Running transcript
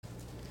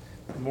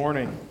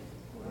Morning.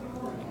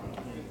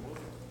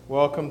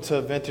 Welcome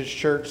to Vintage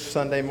Church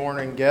Sunday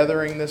morning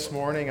gathering this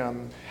morning.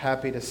 I'm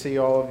happy to see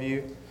all of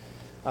you.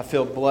 I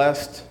feel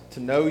blessed to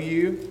know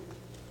you,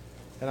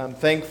 and I'm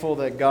thankful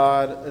that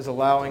God is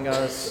allowing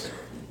us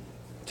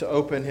to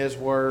open His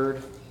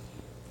Word,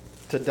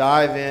 to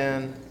dive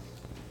in,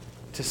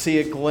 to see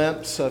a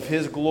glimpse of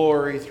His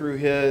glory through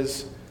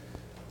His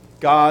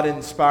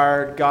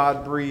God-inspired,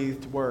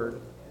 God-breathed Word.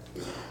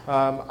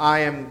 I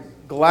am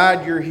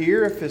glad you're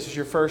here. If this is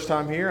your first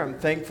time here, I'm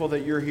thankful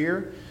that you're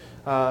here.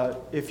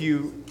 If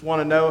you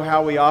want to know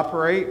how we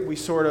operate, we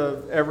sort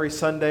of every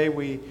Sunday,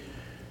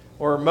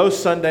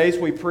 most Sundays,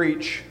 we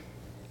preach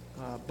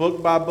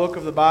book by book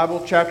of the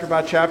Bible, chapter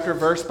by chapter,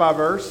 verse by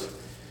verse.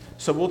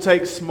 So we'll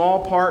take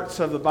small parts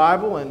of the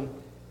Bible and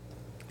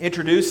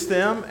introduce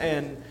them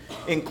and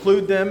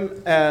include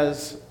them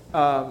as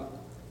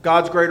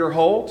God's greater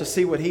whole to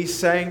see what He's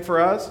saying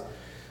for us.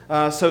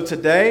 So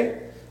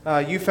today,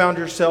 you found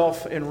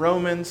yourself in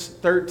Romans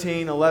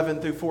 13,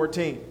 11 through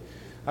 14.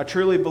 I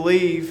truly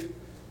believe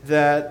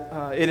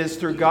that it is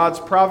through God's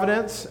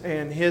providence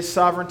and His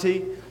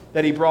sovereignty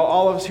that He brought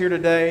all of us here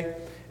today.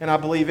 And I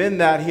believe in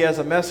that He has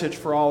a message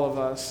for all of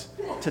us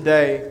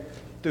today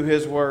through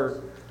His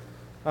Word.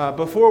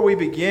 Before we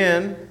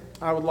begin,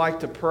 I would like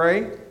to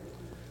pray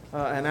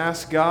and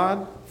ask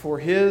God for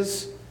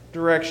His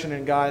direction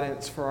and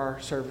guidance for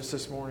our service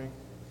this morning.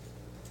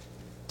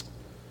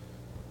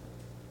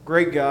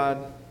 Great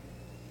God,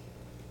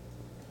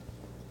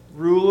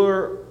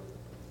 ruler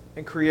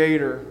and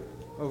creator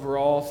over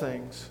all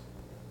things,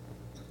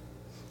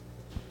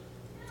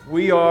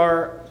 we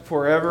are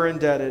forever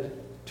indebted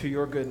to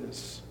your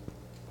goodness.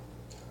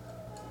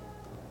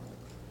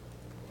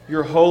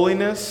 Your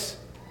holiness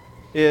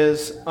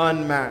is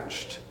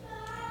unmatched.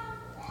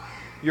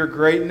 Your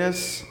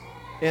greatness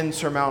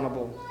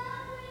insurmountable.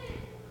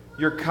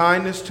 Your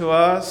kindness to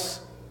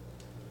us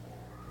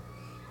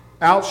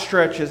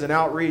outstretches and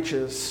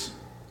outreaches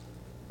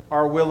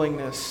our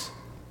willingness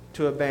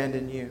to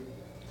abandon you.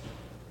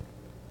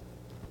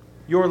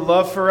 Your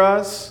love for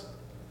us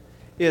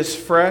is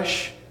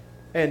fresh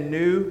and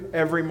new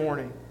every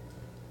morning.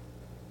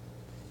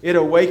 It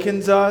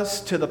awakens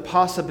us to the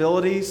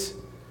possibilities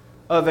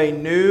of a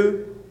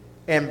new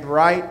and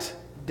bright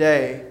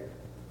day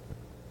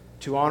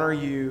to honor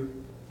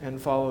you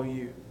and follow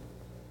you.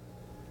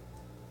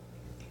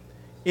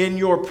 In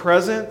your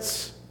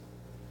presence,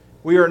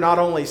 we are not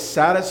only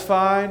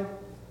satisfied,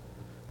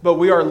 but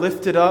we are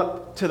lifted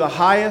up to the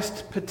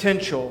highest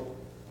potential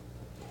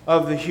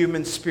of the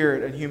human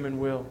spirit and human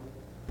will.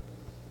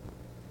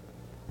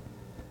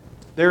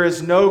 There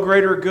is no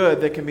greater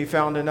good that can be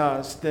found in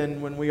us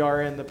than when we are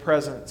in the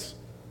presence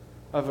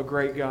of a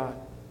great God.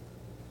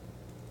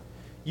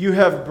 You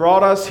have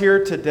brought us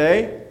here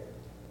today,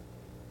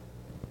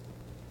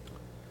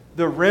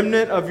 the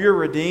remnant of your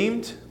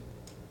redeemed,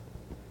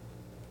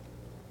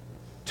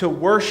 to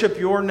worship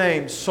your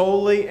name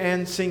solely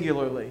and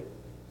singularly,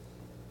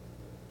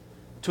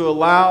 to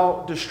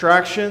allow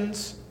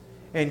distractions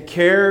and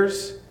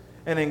cares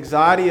and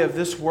anxiety of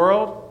this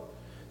world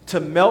to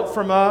melt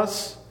from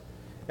us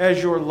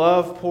as your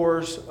love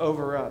pours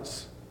over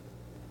us.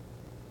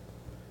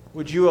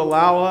 Would you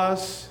allow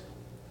us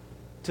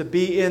to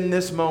be in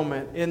this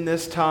moment, in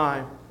this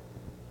time,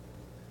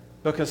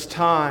 because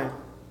time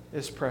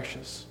is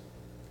precious.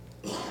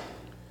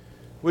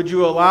 Would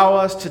you allow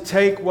us to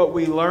take what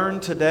we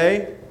learned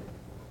today,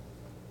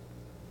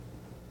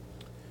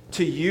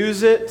 to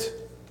use it,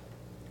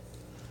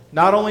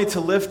 not only to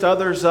lift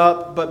others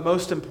up, but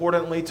most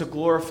importantly to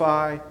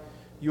glorify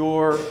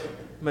your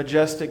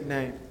majestic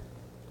name.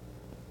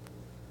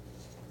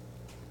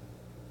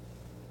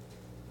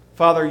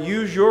 Father,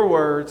 use your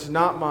words,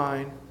 not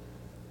mine,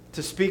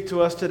 to speak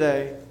to us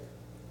today.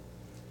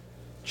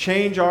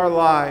 Change our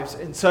lives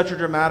in such a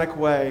dramatic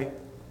way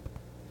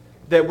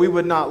that we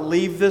would not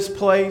leave this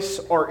place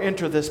or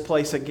enter this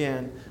place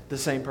again the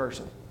same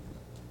person.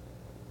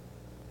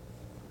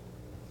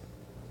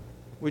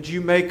 Would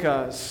you make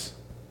us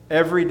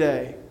every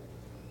day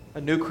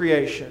a new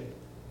creation,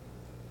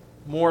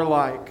 more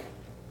like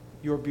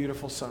your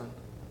beautiful Son?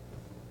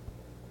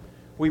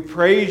 We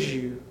praise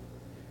you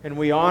and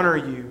we honor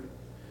you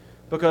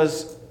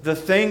because the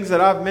things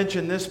that I've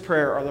mentioned in this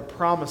prayer are the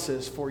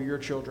promises for your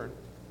children.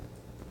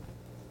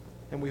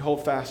 And we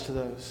hold fast to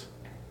those.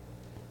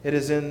 It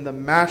is in the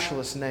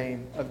matchless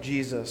name of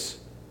Jesus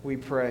we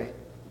pray.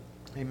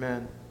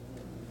 Amen.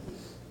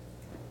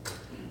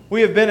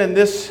 We have been in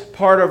this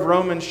part of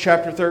Romans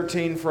chapter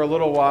 13 for a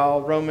little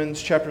while.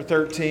 Romans chapter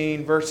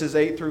 13, verses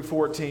 8 through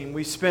 14.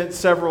 We spent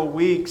several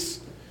weeks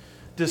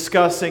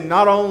discussing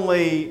not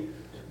only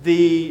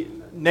the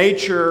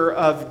nature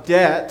of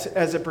debt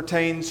as it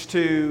pertains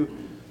to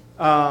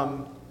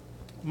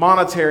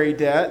monetary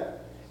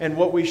debt and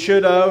what we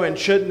should owe and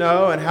shouldn't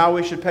owe and how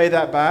we should pay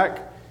that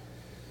back,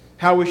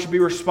 how we should be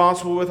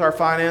responsible with our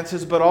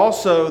finances, but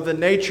also the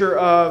nature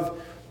of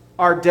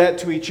our debt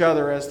to each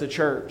other as the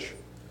church.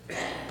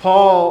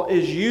 Paul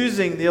is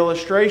using the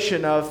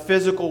illustration of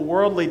physical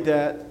worldly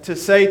debt to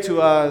say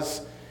to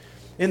us,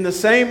 In the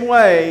same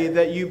way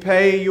that you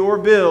pay your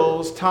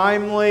bills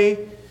timely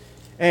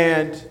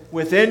and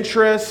with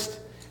interest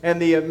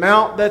and the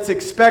amount that's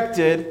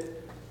expected,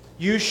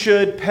 you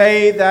should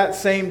pay that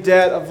same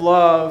debt of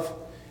love,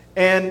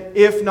 and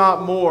if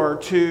not more,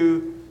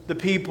 to the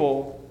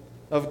people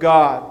of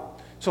God.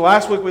 So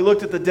last week we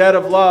looked at the debt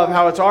of love,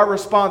 how it's our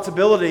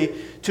responsibility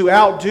to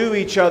outdo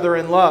each other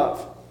in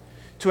love,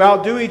 to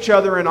outdo each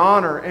other in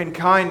honor and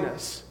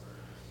kindness.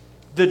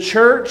 The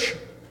church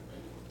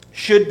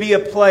should be a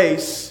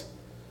place,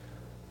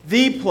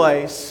 the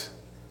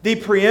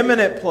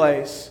preeminent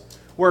place,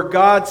 where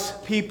God's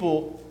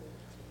people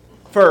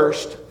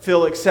first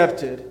feel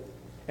accepted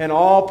and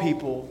all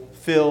people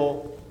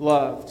feel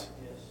loved.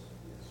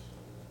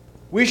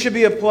 We should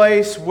be a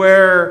place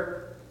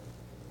where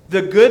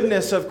the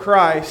goodness of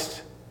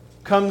Christ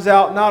comes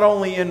out not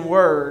only in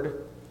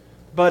word,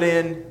 but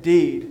in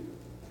deed.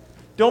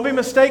 Don't be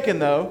mistaken,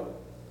 though.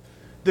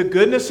 The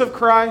goodness of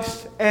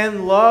Christ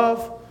and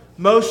love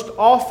most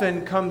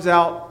often comes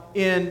out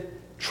in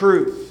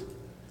truth.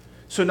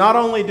 So not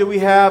only do we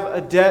have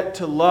a debt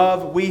to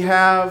love, we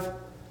have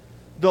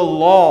the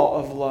law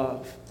of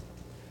love.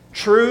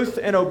 Truth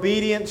and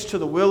obedience to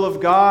the will of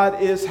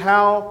God is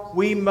how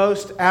we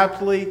most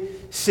aptly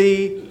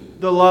see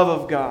the love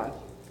of God.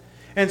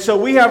 And so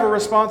we have a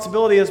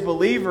responsibility as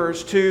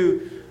believers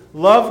to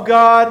love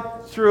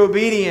God through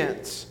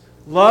obedience,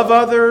 love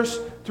others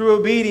through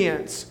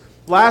obedience.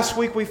 Last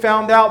week we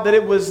found out that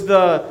it was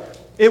the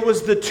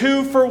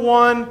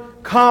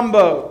 2-for-1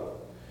 combo.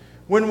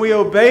 When we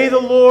obey the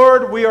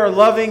Lord, we are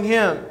loving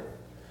Him.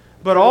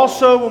 But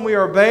also when we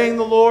are obeying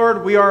the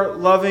Lord, we are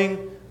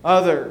loving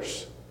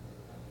others.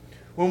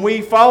 When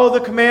we follow the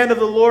command of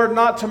the Lord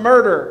not to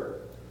murder,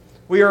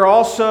 we are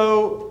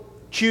also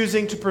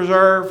choosing to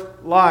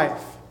preserve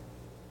life.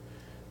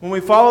 When we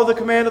follow the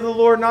command of the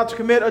Lord not to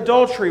commit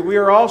adultery, we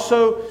are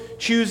also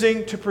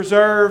choosing to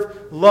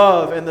preserve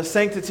love and the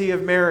sanctity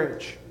of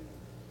marriage.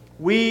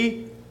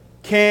 We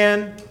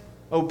can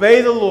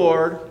obey the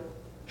Lord,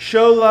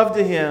 show love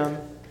to Him,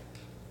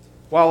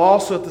 while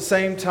also at the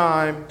same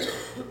time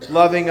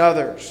loving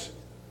others.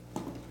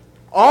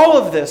 All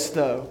of this,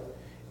 though,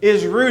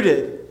 is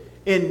rooted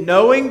in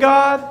knowing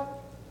God,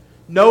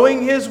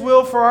 knowing His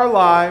will for our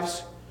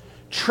lives,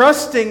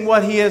 trusting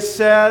what He has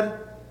said,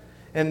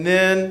 and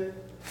then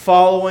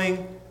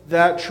following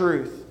that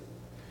truth.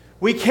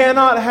 We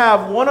cannot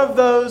have one of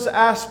those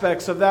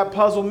aspects of that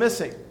puzzle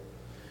missing.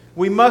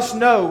 We must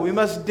know, we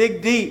must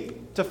dig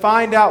deep to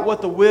find out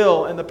what the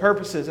will and the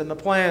purposes and the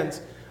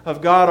plans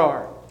of God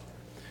are.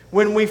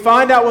 When we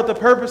find out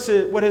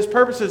what His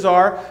purposes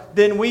are,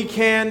 then we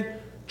can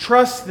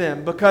trust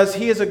them, because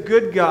He is a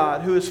good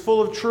God who is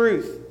full of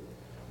truth.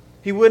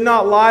 He would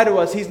not lie to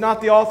us. He's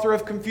not the author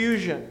of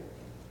confusion.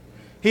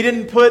 He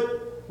didn't put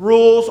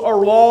rules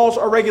or laws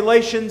or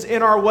regulations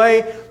in our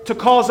way to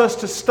cause us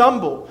to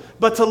stumble,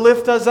 but to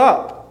lift us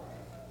up,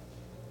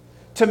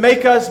 to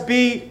make us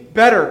be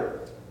better,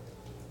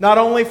 not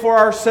only for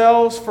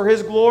ourselves, for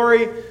His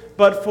glory,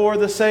 but for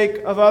the sake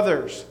of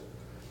others.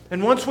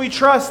 And once we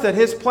trust that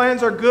His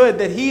plans are good,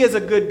 that He is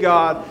a good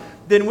God,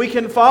 then we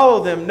can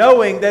follow them,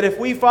 knowing that if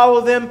we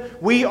follow them,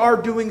 we are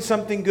doing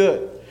something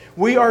good.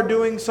 We are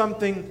doing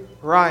something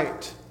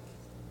right.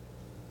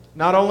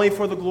 Not only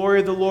for the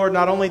glory of the Lord,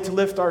 not only to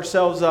lift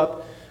ourselves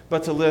up,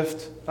 but to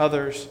lift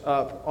others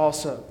up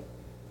also.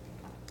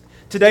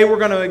 Today we're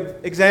going to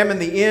examine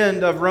the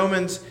end of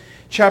Romans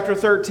chapter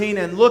 13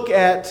 and look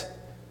at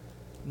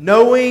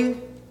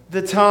knowing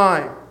the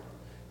time.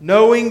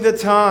 Knowing the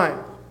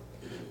time.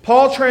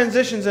 Paul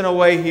transitions in a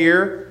way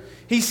here.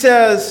 He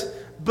says,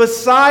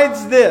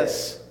 besides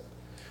this,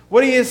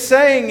 what he is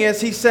saying is,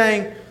 he's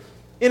saying,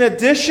 in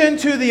addition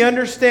to the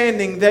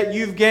understanding that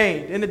you've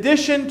gained, in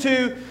addition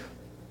to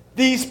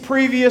these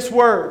previous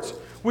words,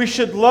 we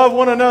should love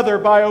one another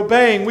by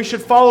obeying, we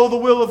should follow the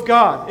will of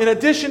God. In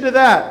addition to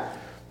that,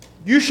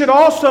 you should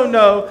also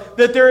know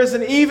that there is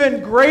an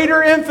even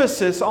greater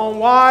emphasis on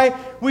why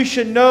we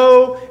should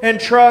know and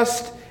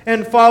trust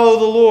and follow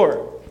the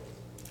Lord.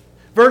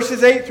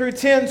 Verses 8 through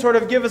 10 sort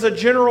of give us a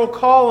general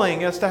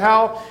calling as to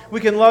how we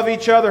can love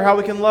each other, how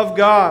we can love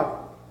God.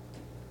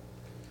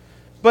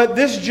 But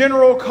this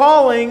general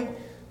calling,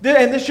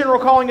 and this general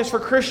calling is for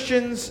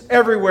Christians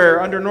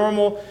everywhere under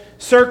normal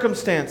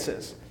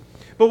circumstances.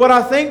 But what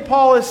I think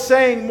Paul is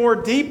saying more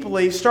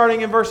deeply,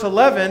 starting in verse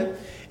 11,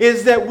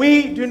 is that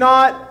we do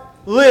not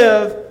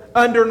live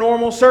under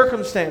normal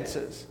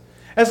circumstances.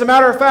 As a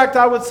matter of fact,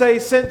 I would say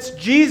since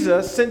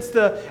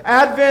the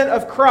advent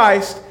of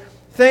Christ,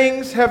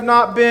 things have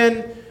not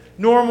been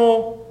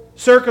normal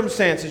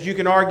circumstances. You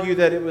can argue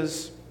that it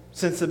was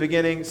since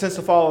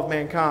the fall of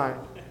mankind.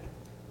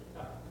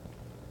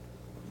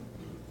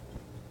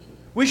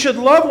 We should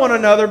love one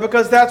another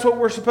because that's what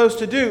we're supposed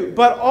to do.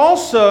 But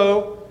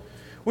also,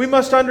 we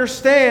must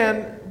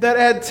understand that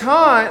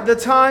at the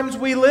times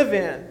we live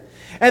in,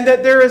 and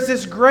that there is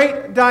this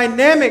great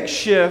dynamic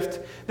shift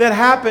that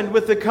happened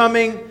with the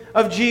coming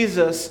of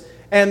Jesus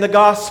and the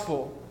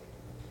gospel.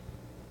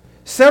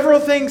 Several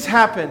things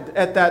happened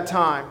at that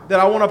time that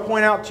I want to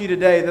point out to you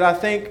today that I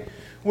think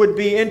would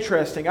be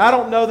interesting. I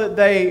don't know that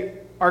they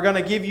are going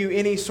to give you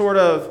any sort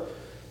of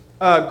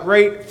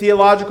great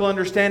theological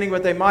understanding,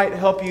 but they might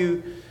help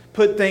you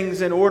put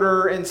things in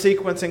order and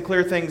sequence and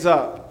clear things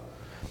up.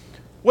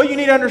 What you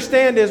need to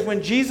understand is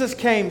when Jesus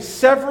came,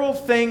 several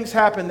things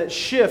happened that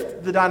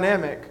shift the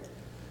dynamic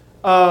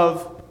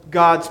of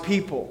God's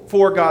people,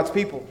 for God's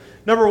people.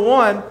 Number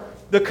one,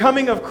 the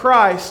coming of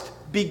Christ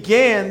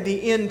began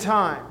the end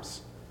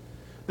times.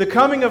 The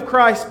coming of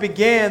Christ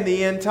began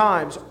the end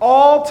times.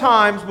 All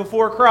times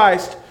before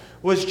Christ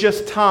was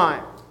just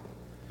time.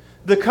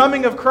 The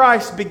coming of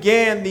Christ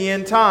began the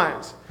end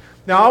times.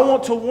 Now, I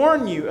want to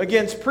warn you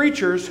against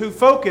preachers who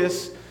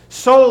focus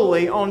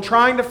solely on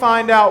trying to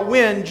find out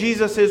when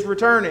Jesus is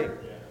returning.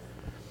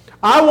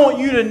 I want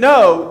you to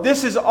know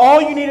this is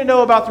all you need to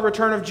know about the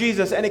return of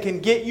Jesus, and it can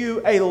get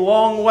you a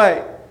long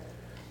way.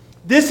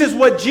 This is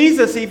what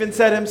Jesus even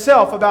said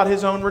himself about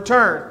his own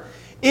return.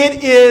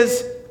 It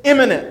is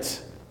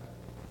imminent.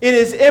 It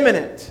is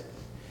imminent.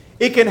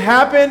 It can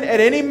happen at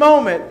any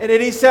moment, at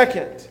any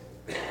second.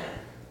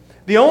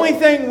 The only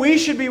thing we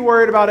should be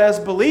worried about as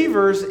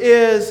believers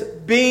is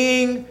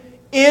being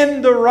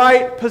in the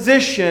right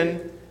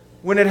position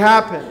when it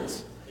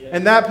happens.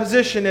 And that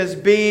position is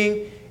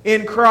being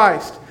in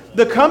Christ.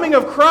 The coming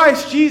of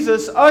Christ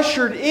Jesus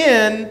ushered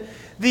in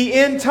the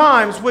end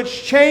times,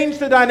 which changed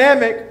the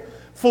dynamic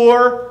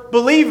for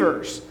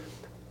believers.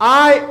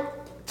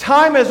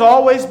 Time has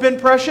always been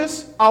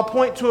precious. I'll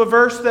point to a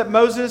verse that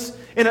Moses,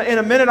 in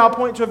a minute I'll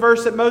point to a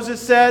verse that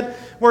Moses said,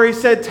 where he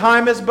said,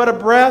 time is but a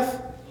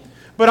breath.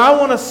 But I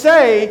want to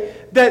say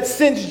that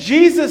since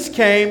Jesus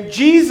came,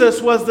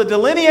 Jesus was the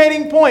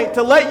delineating point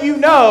to let you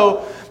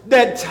know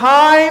that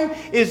time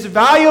is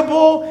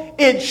valuable,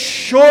 it's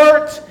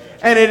short,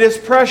 and it is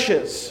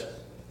precious.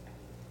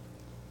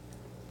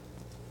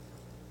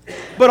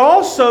 But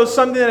also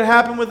something that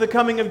happened with the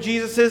coming of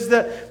Jesus is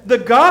that the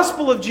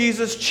gospel of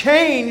Jesus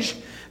changed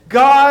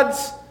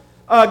God's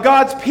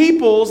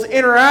people's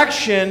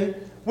interaction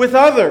with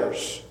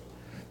others.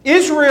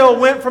 Israel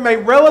went from a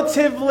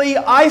relatively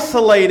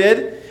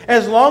isolated,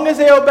 as long as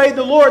they obeyed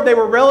the Lord, they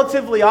were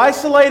relatively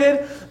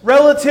isolated,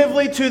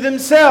 relatively to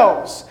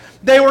themselves.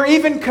 They were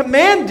even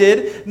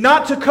commanded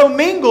not to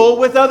commingle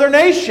with other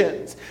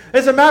nations.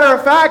 As a matter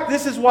of fact,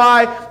 this is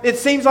why it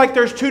seems like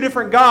there's two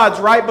different gods,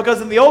 right? Because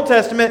in the Old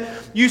Testament,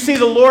 you see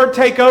the Lord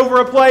take over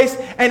a place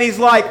and He's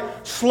like,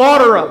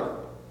 slaughter them,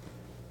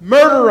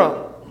 murder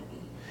them.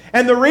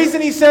 And the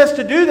reason He says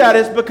to do that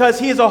is because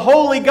He is a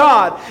holy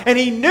God. And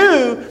He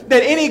knew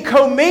that any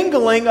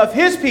commingling of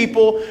His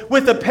people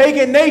with a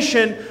pagan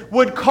nation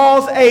would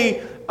cause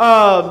a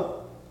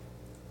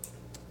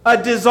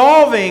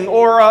dissolving,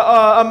 or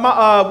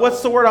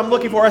what's the word I'm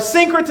looking for? A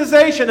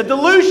syncretization, a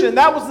delusion.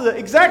 That was the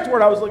exact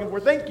word I was looking for.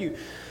 Thank you.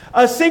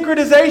 A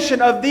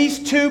syncretization of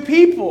these two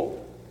people.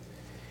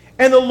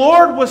 And the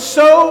Lord was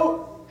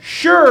so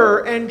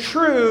sure and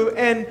true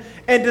and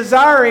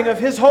desiring of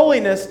His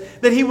holiness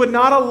that He would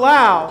not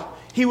allow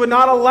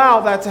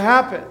that to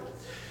happen.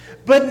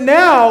 But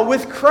now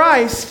with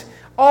Christ,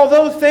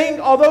 although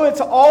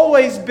it's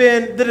always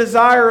been the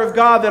desire of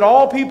God that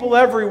all people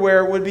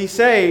everywhere would be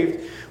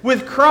saved,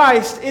 with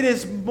Christ, it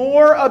is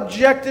more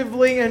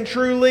objectively and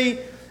truly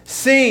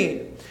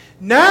seen.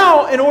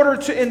 Now, in order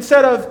to,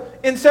 instead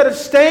of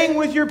staying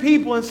with your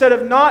people, instead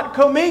of not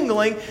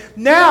commingling,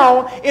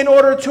 now, in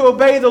order to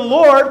obey the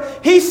Lord,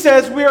 He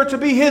says we are to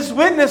be His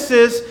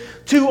witnesses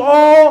to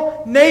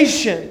all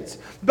nations.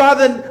 By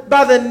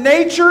the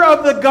nature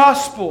of the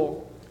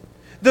gospel,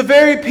 the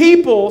very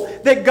people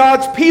that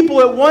God's people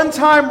at one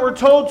time were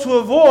told to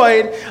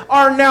avoid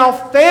are now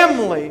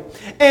family.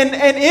 And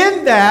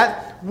in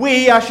that,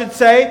 we, I should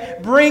say,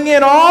 bring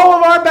in all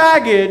of our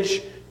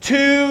baggage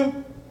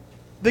to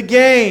the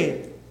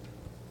game.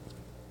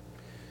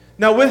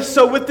 Now,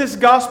 with this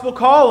gospel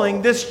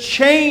calling, this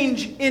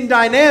change in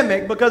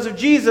dynamic because of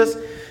Jesus,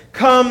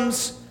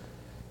 comes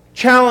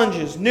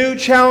challenges, new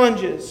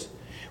challenges.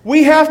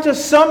 We have to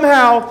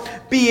somehow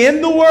be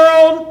in the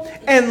world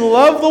and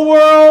love the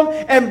world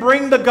and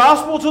bring the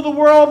gospel to the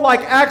world,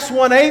 like Acts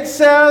 1:8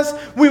 says.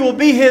 We will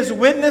be His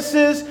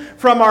witnesses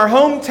from our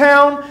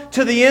hometown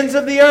to the ends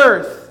of the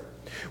earth.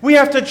 We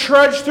have to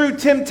trudge through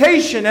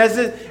temptation as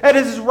it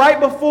is right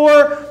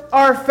before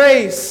our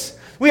face.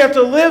 We have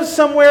to live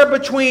somewhere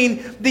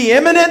between the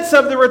imminence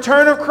of the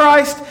return of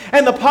Christ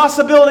and the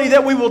possibility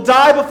that we will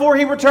die before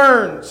He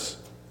returns.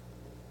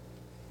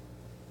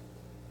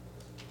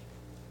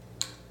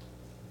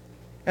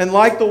 And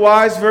like the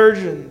wise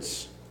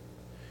virgins,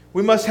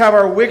 we must have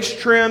our wicks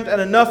trimmed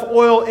and enough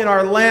oil in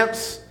our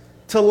lamps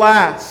to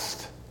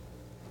last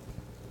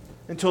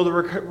until the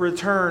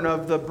return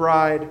of the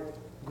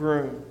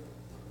bridegroom.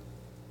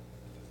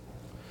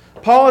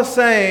 Paul is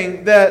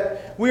saying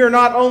that we are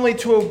not only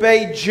to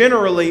obey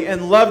generally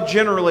and love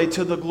generally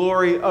to the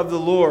glory of the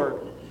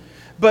Lord,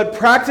 but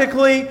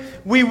practically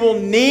we will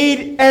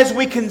need, as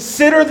we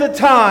consider the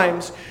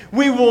times,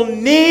 we will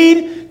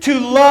need to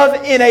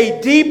love in a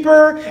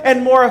deeper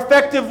and more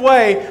effective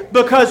way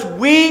because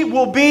we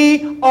will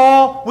be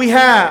all we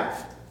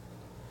have.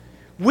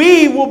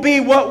 We will be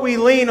what we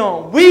lean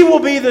on. We will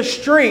be the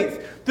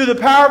strength through the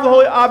power of the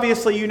Holy...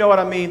 Obviously, you know what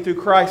I mean, through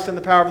Christ and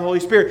the power of the Holy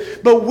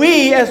Spirit. But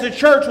we, as the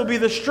church, will be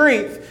the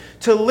strength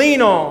to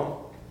lean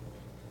on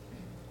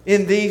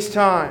in these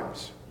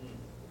times.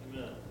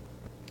 Amen.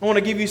 I want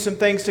to give you some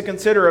things to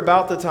consider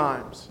about the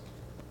times.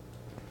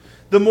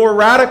 The more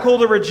radical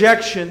the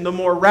rejection, the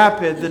more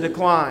rapid the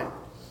decline.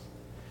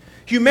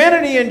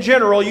 Humanity in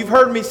general, you've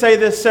heard me say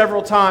this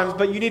several times,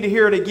 but you need to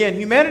hear it again.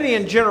 Humanity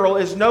in general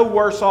is no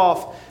worse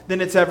off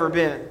than it's ever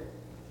been.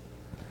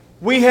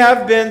 We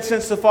have been,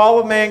 since the fall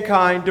of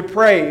mankind,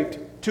 depraved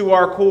to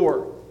our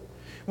core.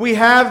 We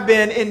have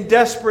been in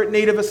desperate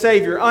need of a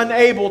Savior,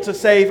 unable to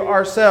save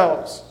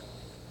ourselves.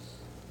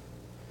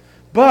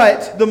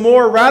 But the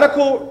more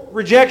radical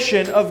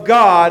rejection of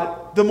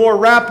God, the more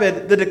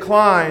rapid the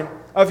decline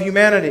of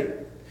humanity.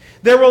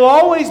 There will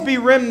always be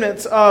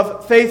remnants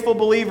of faithful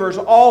believers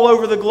all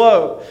over the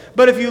globe.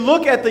 But if you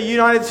look at the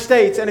United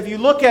States and if you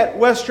look at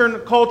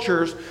Western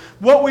cultures,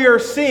 what we are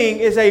seeing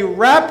is a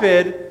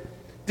rapid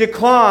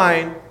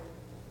decline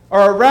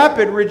or a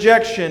rapid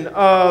rejection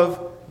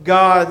of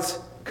God's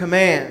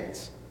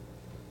commands.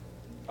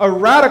 A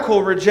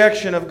radical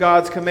rejection of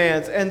God's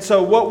commands. And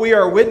so what we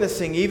are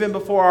witnessing, even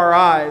before our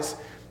eyes,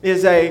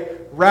 is a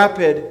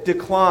rapid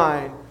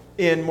decline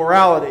in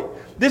morality.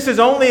 This is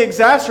only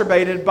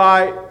exacerbated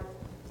by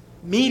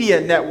media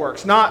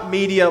networks, not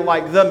media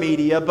like the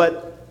media,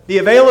 but the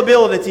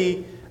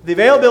availability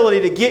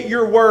to get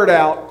your word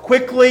out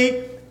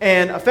quickly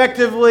and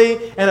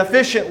effectively and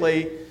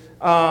efficiently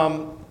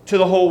to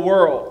the whole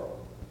world.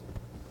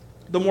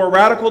 The more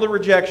radical the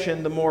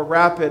rejection, the more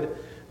rapid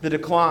the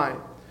decline.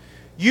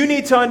 You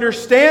need to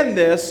understand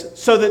this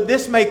so that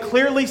this may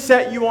clearly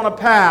set you on a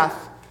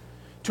path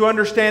to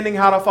understanding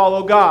how to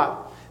follow God.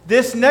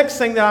 This next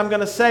thing that I'm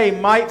going to say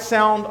might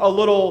sound a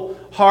little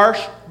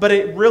harsh, but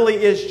it really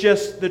is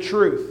just the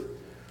truth.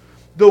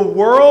 The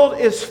world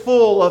is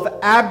full of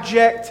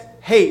abject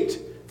hate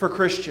for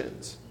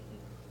Christians.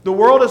 The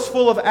world is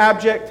full of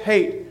abject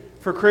hate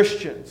for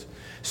Christians.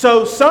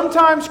 So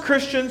sometimes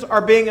Christians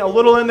are being a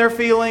little in their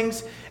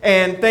feelings,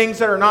 and things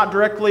that are not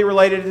directly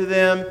related to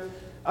them,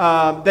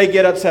 they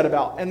get upset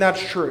about. And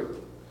that's true.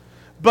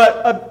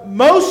 But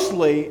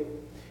mostly,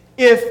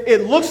 if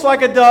it looks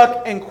like a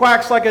duck and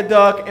quacks like a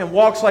duck and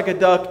walks like a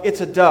duck,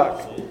 it's a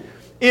duck.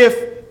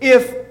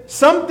 If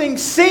something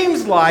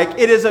seems like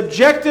it is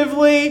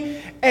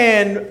objectively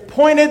and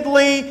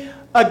pointedly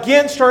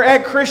against or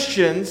at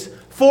Christians,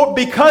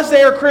 because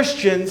they are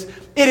Christians,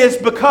 it is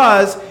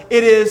because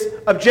it is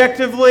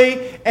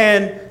objectively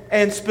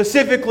and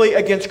specifically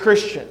against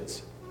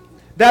Christians.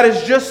 That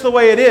is just the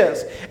way it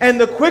is. And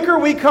the quicker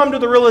we come to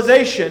the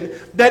realization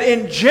that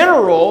in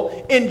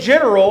general,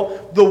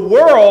 the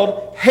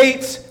world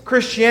hates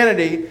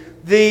Christianity,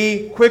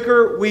 the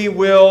quicker we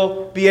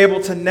will be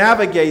able to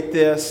navigate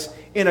this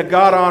in a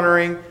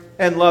God-honoring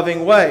and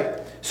loving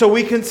way. So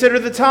we consider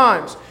the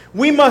times.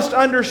 We must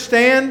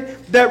understand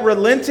that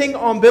relenting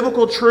on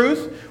biblical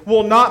truth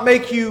will not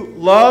make you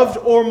loved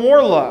or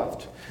more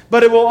loved,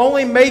 but it will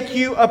only make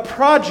you a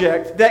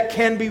project that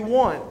can be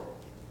won.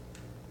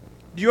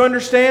 Do you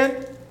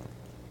understand?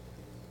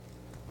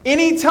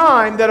 Any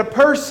time that a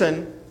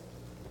person,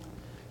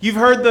 you've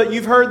heard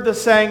the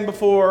saying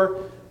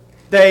before,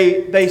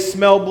 they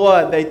smell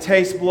blood, they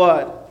taste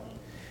blood.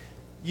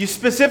 You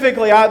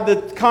specifically,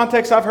 the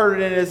context I've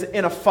heard it in is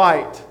in a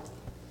fight.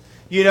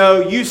 You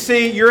know, you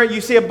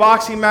see a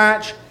boxing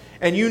match,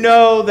 and you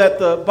know that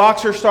the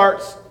boxer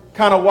starts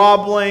kind of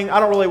wobbling. I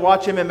don't really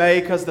watch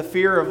MMA because the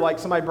fear of like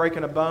somebody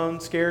breaking a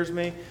bone scares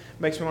me,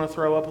 makes me want to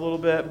throw up a little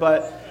bit,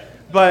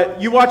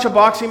 But you watch a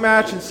boxing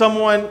match and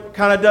someone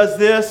kind of does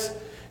this.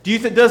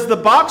 Does the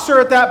boxer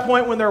at that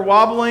point when they're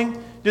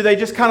wobbling, do they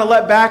just kind of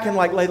let back and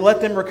like let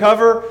them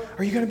recover?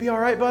 Are you going to be all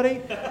right,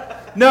 buddy?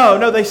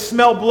 No, they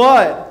smell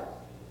blood.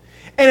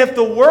 And if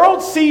the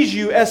world sees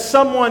you as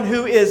someone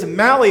who is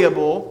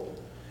malleable,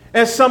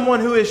 as someone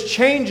who is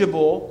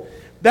changeable,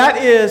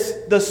 that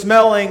is the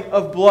smelling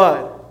of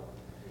blood.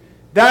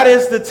 That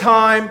is the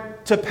time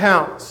to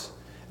pounce.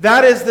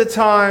 That is the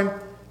time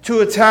to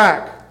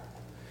attack.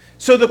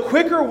 So the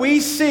quicker we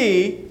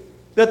see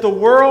that the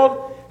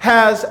world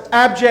has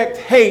abject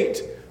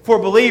hate for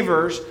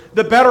believers,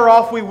 the better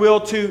off we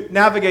will to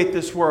navigate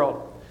this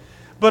world.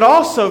 But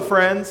also,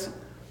 friends,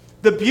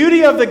 the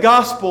beauty of the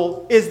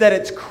gospel is that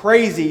it's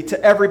crazy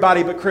to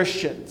everybody but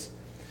Christians.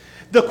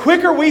 The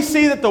quicker we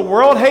see that the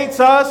world hates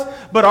us,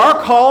 but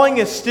our calling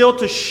is still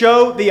to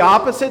show the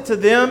opposite to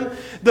them,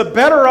 the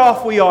better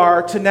off we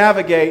are to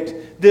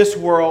navigate this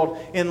world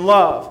in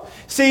love.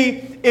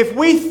 See, if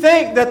we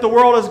think that the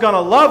world is going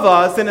to love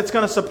us, then it's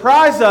going to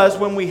surprise us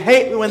when they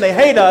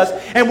hate us,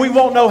 and we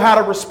won't know how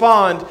to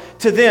respond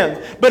to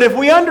them. But if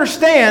we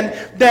understand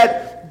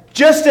that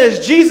just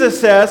as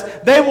Jesus says,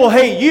 they will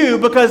hate you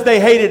because they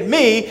hated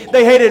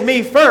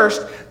me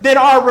first, then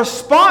our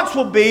response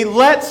will be,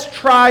 let's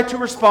try to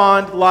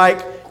respond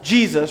like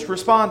Jesus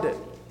responded.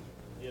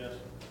 Yes.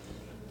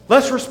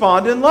 Let's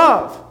respond in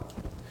love.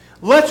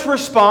 Let's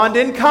respond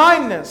in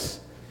kindness.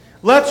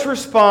 Let's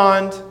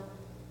respond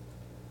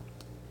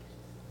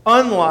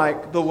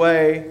unlike the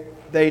way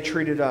they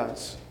treated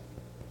us.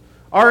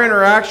 Our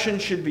interaction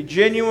should be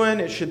genuine,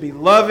 it should be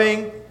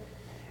loving,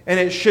 and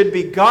it should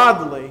be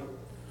godly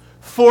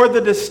for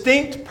the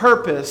distinct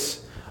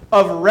purpose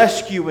of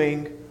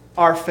rescuing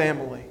our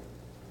family.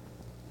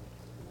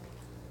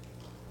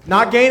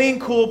 Not gaining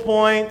cool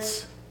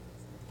points,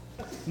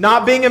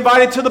 not being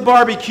invited to the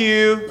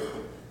barbecue,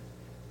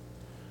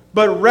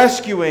 but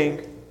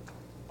rescuing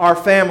our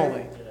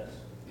family.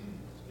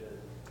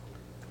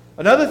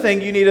 Another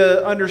thing you need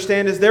to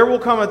understand is there will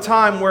come a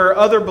time where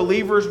other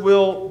believers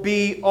will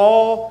be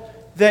all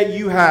that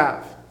you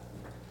have.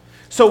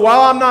 So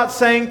while I'm not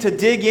saying to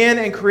dig in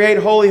and create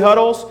holy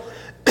huddles,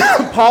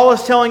 Paul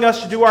is telling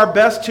us to do our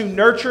best to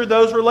nurture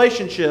those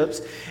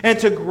relationships and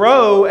to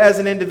grow as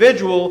an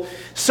individual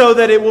so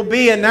that it will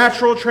be a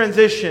natural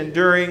transition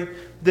during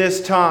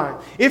this time.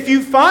 If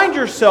you find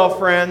yourself,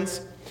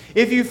 friends,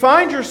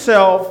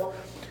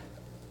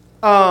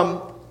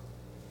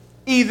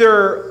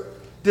 either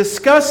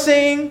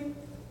discussing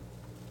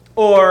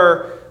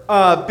or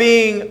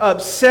being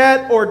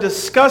upset or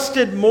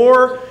disgusted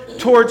more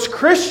towards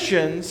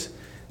Christians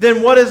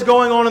than what is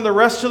going on in the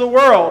rest of the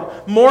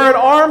world, more at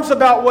arms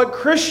about what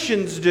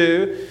Christians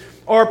do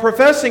or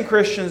professing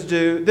Christians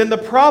do, then the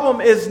problem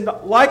is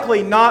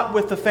likely not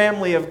with the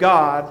family of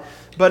God,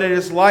 but it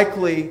is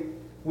likely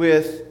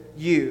with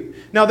you.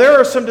 Now, there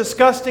are some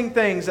disgusting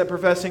things that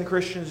professing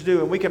Christians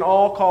do, and we can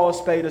all call a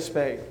spade a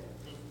spade.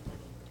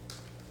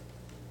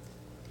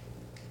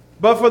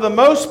 But for the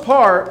most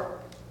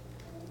part,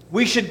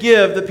 we should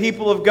give the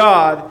people of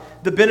God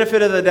the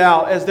benefit of the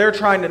doubt as they're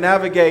trying to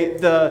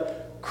navigate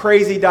the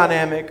crazy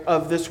dynamic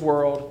of this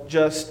world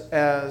just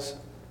as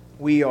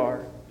we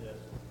are. Yes.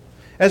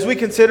 As we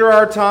consider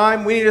our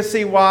time, we need to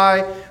see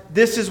why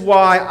this is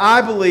why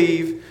I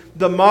believe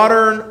the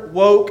modern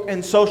woke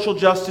and social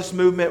justice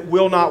movement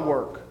will not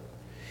work.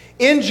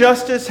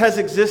 Injustice has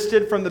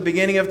existed from the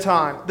beginning of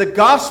time. The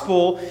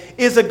gospel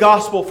is a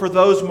gospel for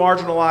those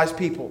marginalized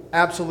people,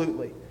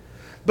 absolutely.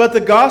 But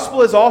the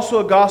gospel is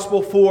also a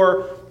gospel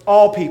for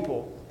all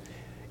people.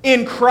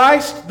 In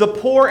Christ, the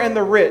poor and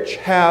the rich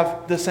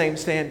have the same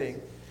standing.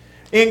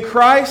 In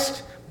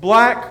Christ,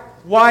 black,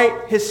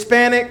 white,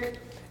 Hispanic,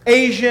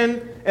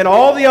 Asian, and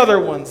all the other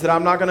ones that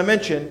I'm not going to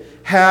mention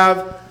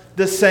have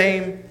the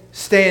same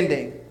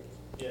standing.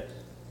 Yes,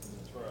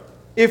 that's right.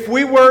 If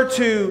we were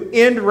to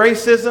end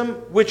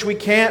racism, which we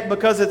can't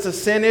because it's a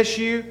sin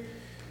issue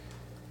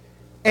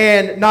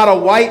and not a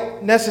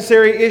white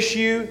necessary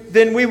issue,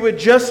 then we would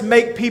just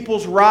make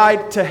people's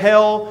ride to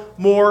hell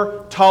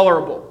more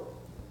tolerable.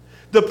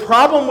 The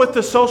problem with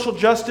the social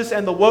justice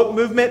and the woke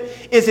movement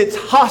is it's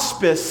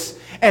hospice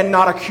and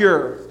not a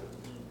cure.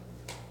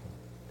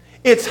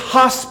 It's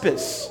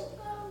hospice.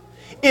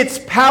 It's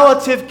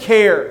palliative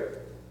care.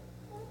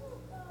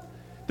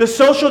 The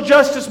social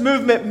justice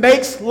movement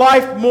makes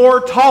life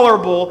more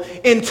tolerable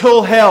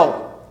until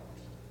hell.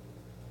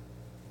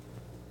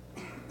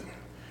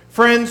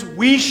 Friends,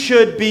 we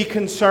should be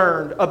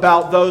concerned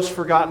about those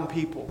forgotten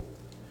people.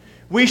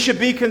 We should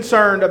be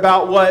concerned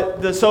about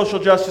what the social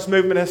justice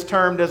movement has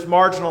termed as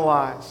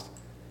marginalized.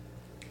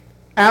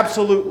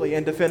 Absolutely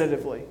and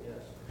definitively. Yes.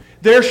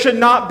 There should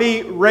not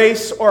be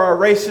race or a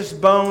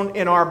racist bone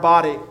in our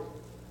body.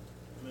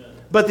 Amen.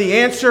 But the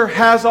answer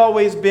has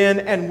always been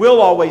and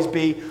will always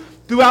be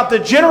throughout the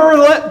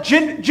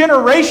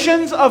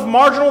generations of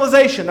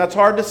marginalization. That's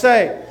hard to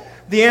say.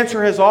 The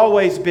answer has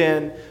always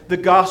been the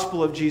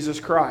gospel of Jesus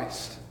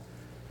Christ.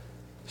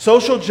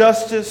 Social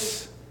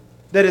justice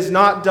that is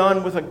not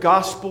done with a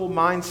gospel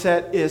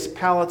mindset is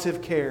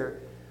palliative care.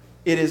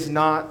 It is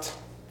not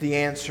the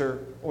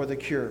answer or the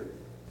cure.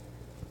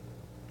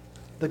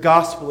 The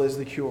gospel is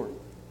the cure.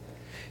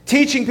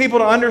 Teaching people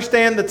to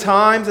understand the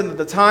times and that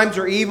the times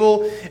are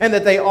evil and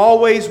that they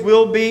always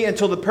will be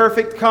until the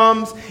perfect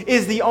comes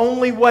is the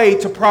only way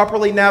to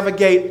properly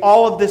navigate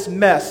all of this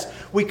mess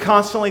we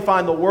constantly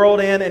find the world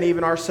in and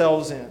even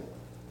ourselves in.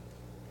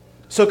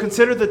 So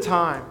consider the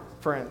time,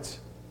 friends.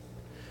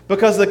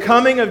 Because the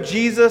coming of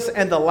Jesus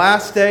and the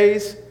last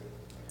days,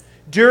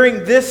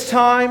 during this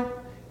time,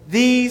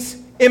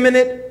 these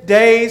imminent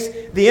days,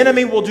 the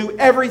enemy will do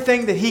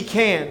everything that he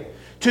can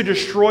to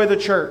destroy the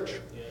church.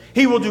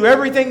 He will do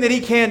everything that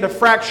he can to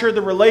fracture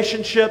the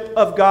relationship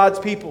of God's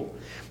people.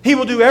 He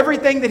will do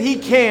everything that he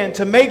can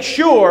to make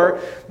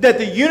sure that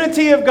the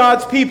unity of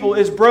God's people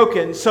is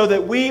broken so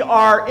that we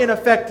are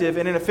ineffective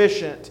and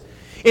inefficient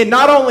in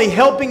not only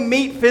helping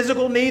meet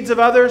physical needs of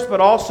others,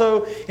 but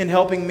also in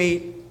helping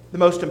meet the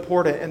most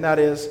important, and that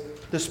is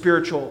the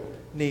spiritual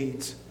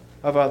needs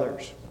of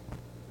others.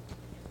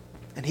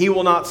 And he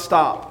will not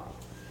stop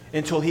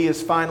until he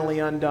is finally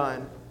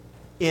undone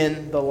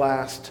in the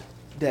last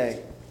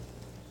day.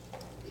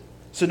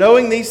 So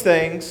knowing these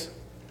things,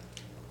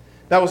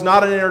 that was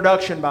not an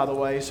introduction, by the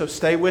way, so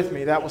stay with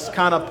me. That was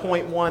kind of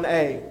point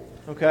 1A,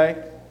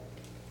 okay?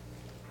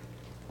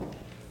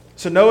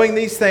 So knowing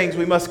these things,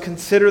 we must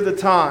consider the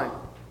time.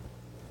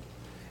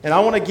 And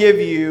I want to give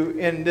you,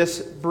 in this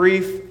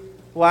brief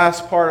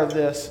last part of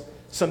this,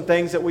 some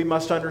things that we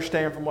must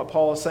understand from what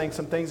Paul is saying,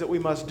 some things that we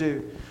must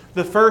do.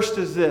 The first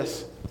is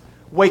this: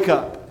 wake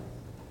up.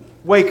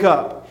 Wake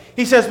up.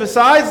 He says,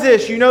 besides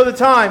this, you know the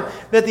time,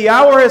 that the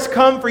hour has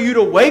come for you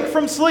to wake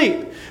from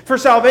sleep. For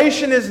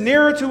salvation is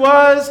nearer to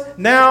us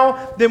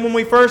now than when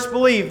we first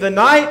believed. The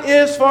night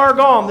is far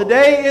gone. The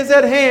day is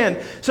at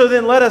hand. So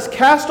then let us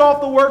cast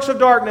off the works of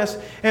darkness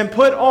and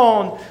put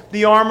on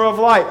the armor of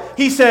light.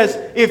 He says,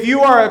 if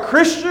you are a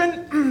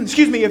Christian,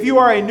 if you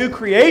are a new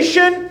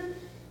creation,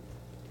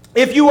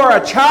 if you are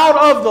a child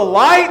of the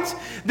light,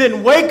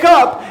 then wake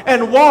up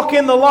and walk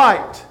in the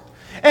light.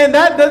 And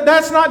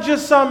that's not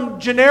just some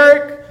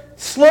generic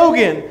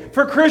slogan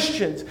for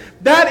Christians.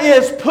 That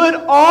is, put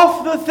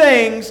off the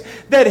things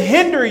that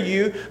hinder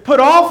you, put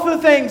off the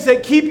things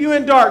that keep you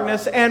in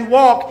darkness, and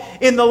walk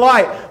in the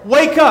light.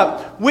 Wake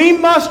up. We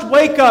must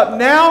wake up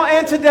now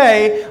and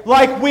today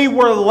like we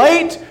were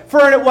late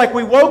like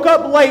we woke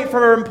up late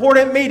for an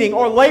important meeting,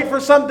 or late for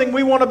something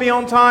we want to be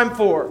on time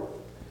for.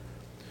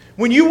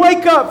 When you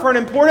wake up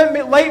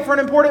late for an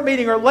important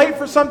meeting, or late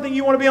for something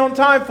you want to be on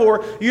time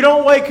for, you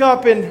don't wake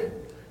up and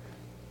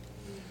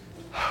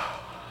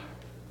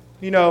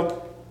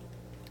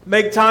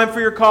make time for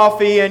your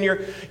coffee, and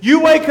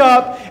you wake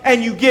up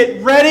and you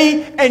get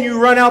ready and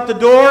you run out the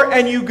door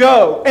and you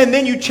go. And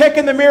then you check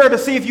in the mirror to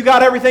see if you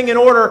got everything in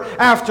order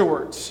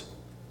afterwards.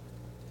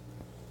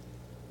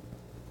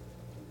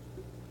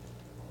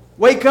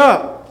 Wake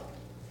up.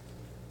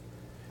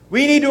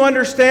 We need to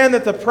understand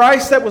that the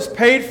price that was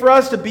paid for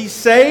us to be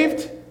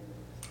saved,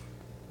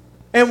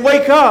 and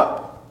wake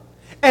up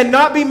and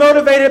not be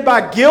motivated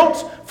by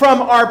guilt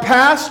from our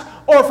past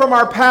or from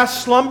our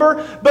past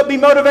slumber, but be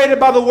motivated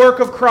by the work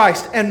of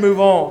Christ and move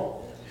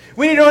on.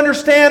 We need to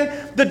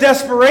understand the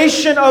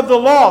desperation of the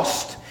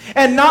lost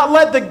and not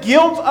let the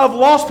guilt of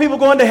lost people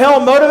going to hell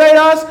motivate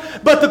us,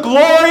 but the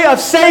glory of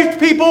saved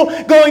people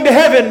going to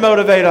heaven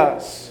motivate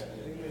us.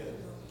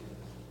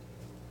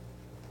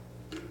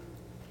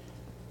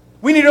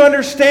 We need to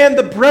understand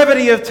the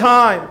brevity of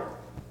time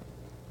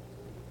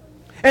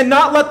and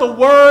not let the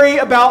worry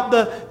about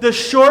the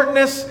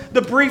shortness,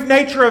 the brief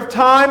nature of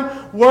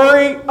time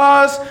worry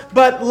us,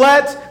 but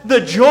let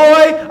the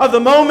joy of the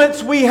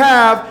moments we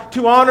have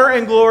to honor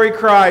and glory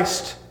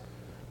Christ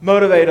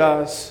motivate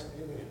us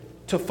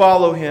to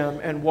follow Him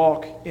and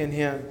walk in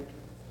Him.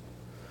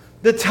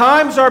 The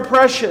times are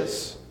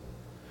precious.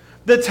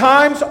 The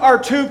times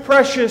are too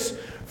precious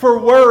for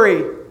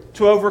worry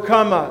to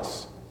overcome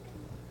us.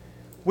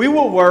 We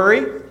will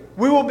worry.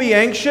 We will be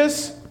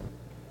anxious.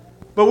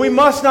 But we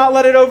must not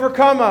let it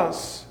overcome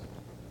us.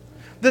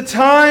 The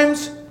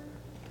times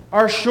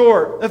are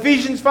short.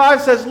 Ephesians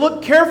 5 says,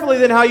 look carefully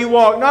then how you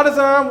walk, not as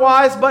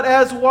unwise, but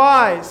as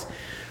wise,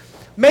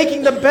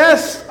 making the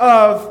best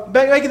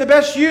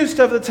use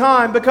of the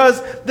time,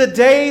 because the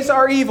days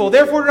are evil.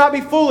 Therefore do not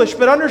be foolish,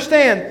 but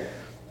understand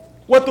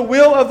what the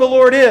will of the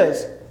Lord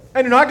is.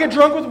 And do not get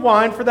drunk with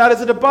wine, for that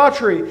is a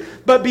debauchery,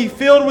 but be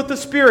filled with the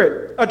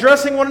Spirit,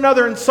 addressing one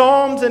another in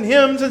psalms and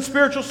hymns and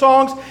spiritual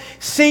songs,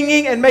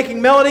 singing and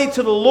making melody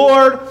to the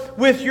Lord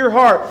with your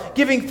heart,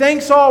 giving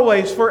thanks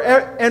always for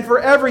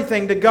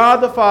everything to God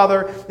the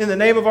Father in the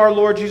name of our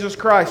Lord Jesus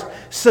Christ,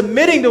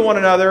 submitting to one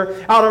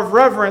another out of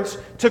reverence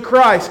to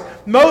Christ.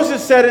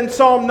 Moses said in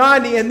Psalm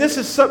 90, and this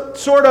is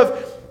sort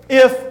of,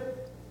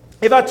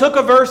 if I took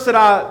a verse that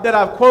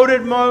I've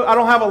quoted, I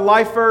don't have a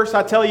life verse.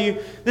 I tell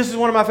you, this is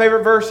one of my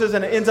favorite verses,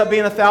 and it ends up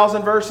being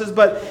 1,000 verses.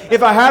 But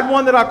if I had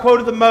one that I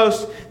quoted the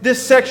most,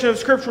 this section of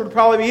Scripture would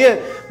probably be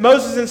it.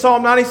 Moses in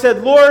Psalm 90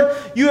 said, Lord,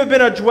 you have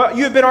been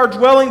our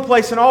dwelling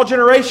place in all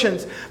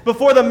generations.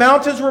 Before the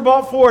mountains were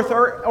brought forth,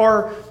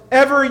 or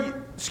ever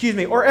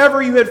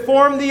you had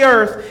formed the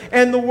earth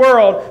and the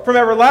world. From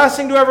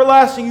everlasting to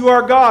everlasting, you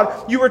are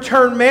God. You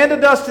return man to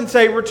dust and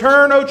say,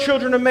 return, O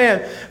children of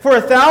man. For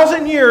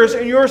 1,000 years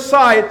in your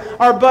sight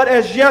are but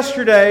as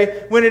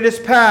yesterday when it is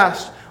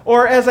past,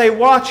 or as a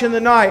watch in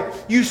the night.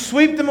 You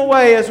sweep them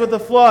away as with a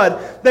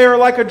flood. They are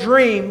like a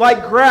dream,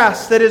 like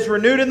grass that is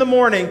renewed in the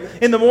morning.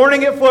 In the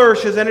morning it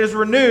flourishes, and it is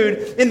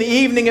renewed. In the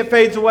evening it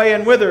fades away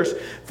and withers.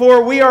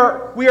 For we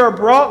are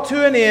brought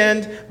to an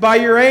end by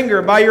your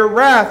anger. By your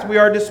wrath we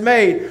are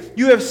dismayed.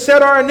 You have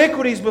set our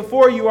iniquities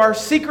before you, our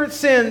secret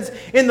sins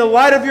in the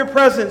light of your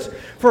presence.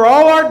 For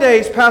all our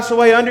days pass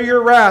away under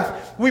your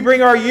wrath. We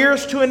bring our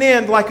years to an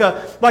end like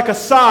a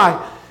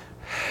sigh.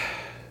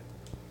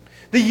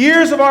 The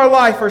years of our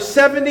life are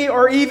 70,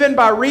 or even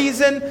by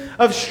reason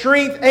of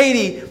strength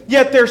 80.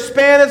 Yet their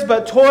span is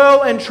but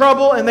toil and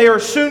trouble, and they are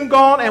soon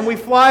gone, and we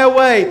fly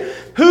away.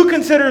 Who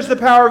considers the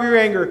power of your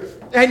anger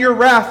and your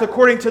wrath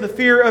according to the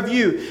fear of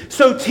you?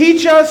 So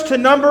teach us to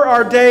number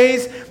our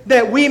days,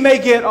 that we may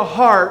get a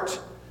heart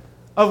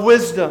of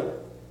wisdom.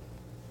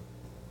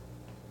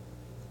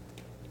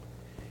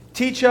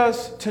 Teach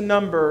us to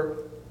number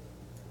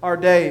our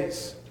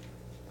days.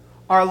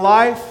 Our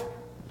life,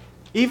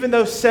 even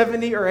though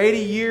 70 or 80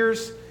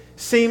 years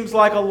seems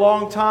like a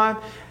long time,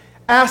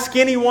 ask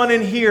anyone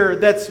in here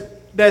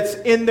that's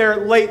in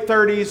their late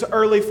 30s,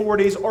 early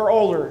 40s, or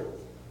older.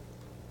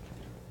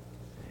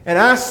 And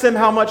ask them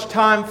how much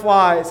time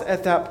flies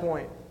at that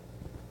point,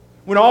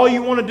 when all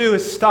you want to do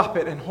is stop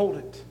it and hold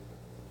it.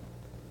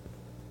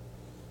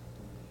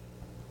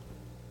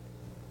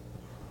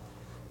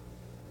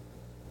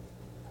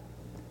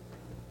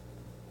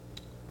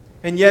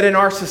 And yet in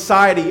our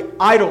society,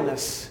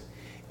 idleness,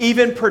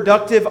 even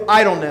productive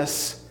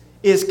idleness,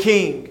 is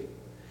king.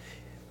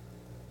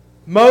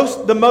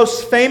 The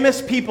most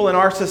famous people in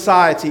our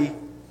society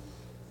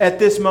at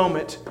this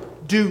moment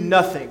do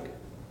nothing.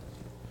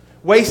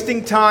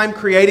 Wasting time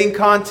creating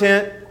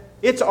content,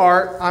 it's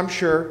art, I'm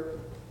sure,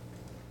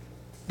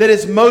 that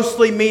is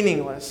mostly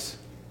meaningless.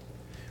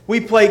 We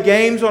play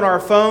games on our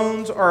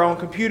phones or on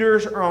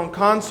computers or on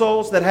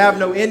consoles that have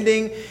no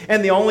ending,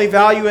 and the only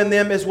value in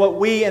them is what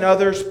we and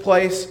others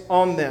place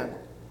on them.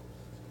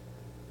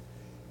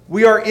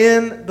 We are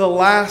in the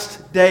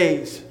last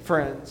days,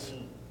 friends.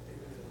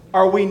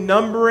 Are we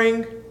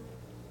numbering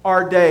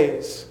our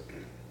days?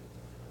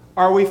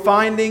 Are we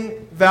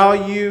finding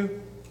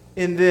value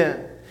in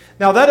them?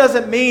 Now, that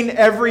doesn't mean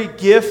every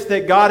gift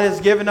that God has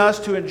given us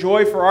to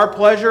enjoy for our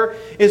pleasure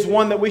is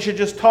one that we should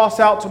just toss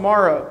out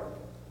tomorrow.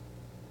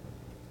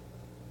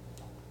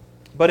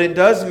 But it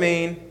does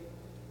mean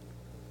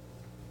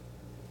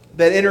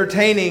that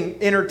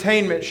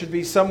entertainment should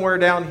be somewhere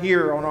down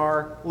here on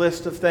our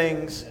list of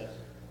things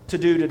to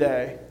do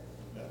today.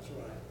 That's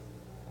right.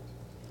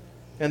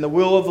 And the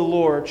will of the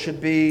Lord should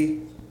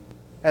be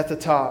at the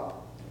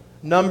top.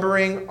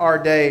 Numbering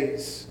our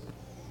days.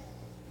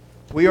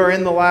 We are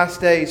in the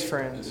last days,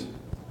 friends.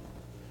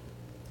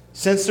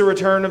 Since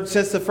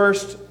the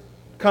first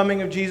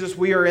coming of Jesus,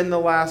 we are in the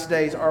last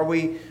days. Are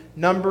we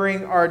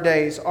numbering our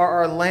days? Are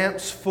our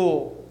lamps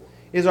full?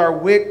 Is our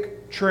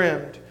wick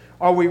trimmed?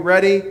 Are we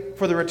ready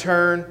for the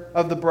return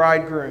of the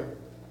bridegroom?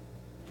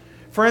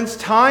 Friends,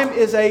 time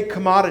is a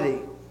commodity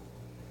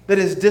that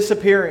is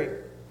disappearing.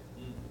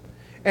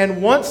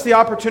 And once it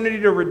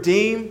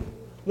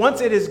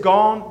is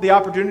gone, the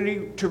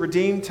opportunity to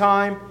redeem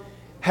time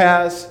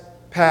has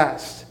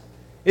passed.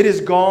 It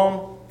is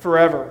gone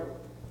forever.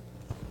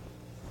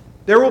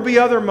 There will be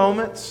other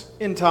moments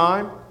in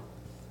time,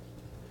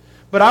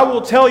 but I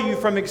will tell you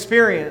from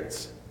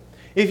experience,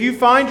 if you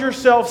find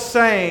yourself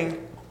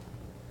saying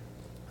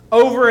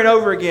over and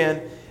over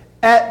again,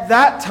 at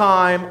that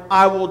time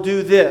I will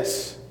do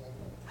this,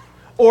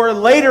 or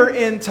later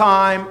in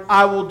time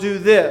I will do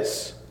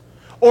this,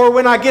 or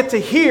when I get to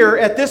here,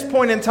 at this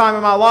point in time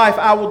in my life,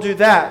 I will do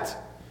that.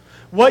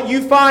 What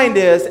you find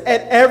is,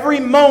 at every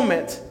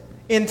moment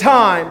in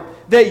time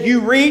that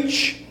you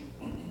reach,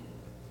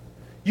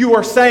 you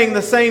are saying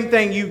the same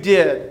thing you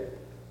did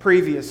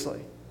previously.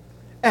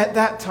 At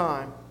that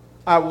time,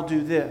 I will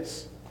do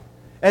this.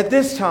 At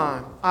this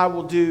time, I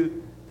will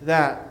do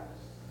that.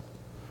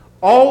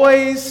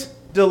 Always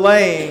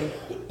delaying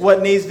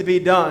what needs to be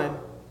done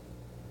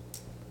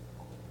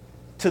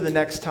to the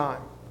next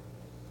time.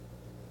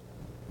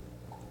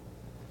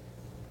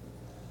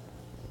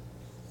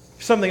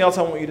 Something else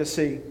I want you to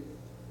see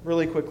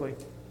really quickly.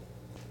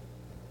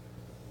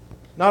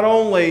 Not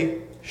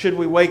only should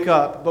we wake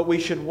up, but we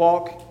should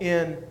walk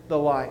in the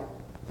light.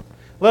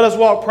 Let us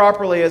walk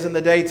properly as in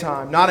the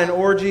daytime, not in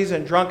orgies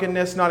and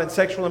drunkenness, not in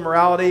sexual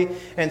immorality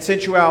and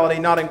sensuality,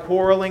 not in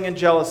quarreling and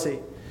jealousy,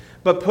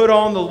 but put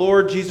on the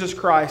Lord Jesus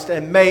Christ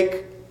and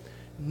make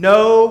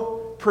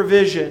no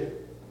provision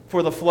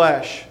for the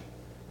flesh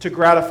to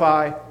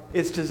gratify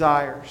its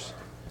desires.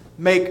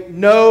 Make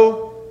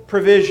no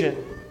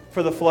provision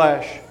for the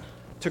flesh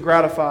to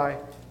gratify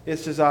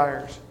its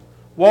desires.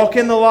 Walk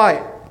in the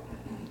light.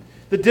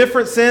 The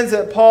different sins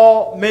that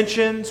Paul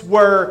mentions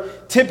were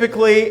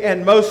typically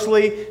and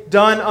mostly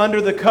done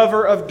under the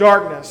cover of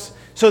darkness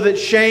so that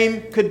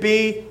shame could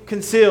be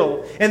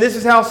concealed. And this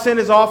is how sin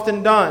is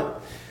often done.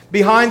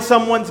 Behind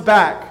someone's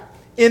back,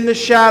 in the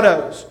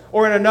shadows,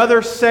 or in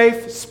another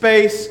safe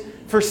space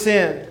for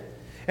sin.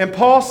 And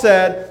Paul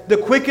said the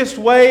quickest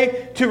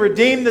way to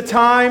redeem the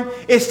time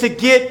is to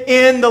get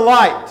in the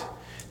light.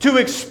 To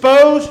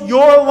expose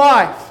your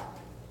life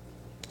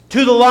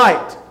to the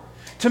light.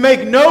 To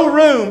make no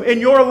room in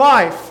your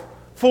life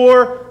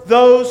for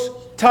those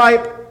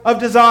type of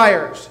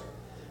desires.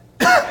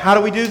 How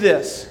do we do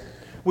this?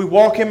 We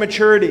walk in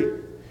maturity.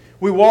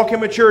 We walk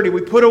in maturity.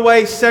 We put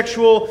away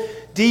sexual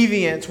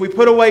deviance. We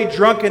put away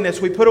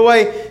drunkenness. We put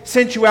away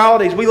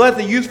sensualities. We let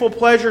the youthful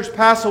pleasures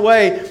pass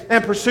away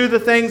and pursue the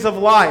things of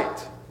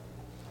light.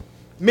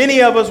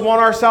 Many of us want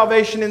our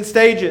salvation in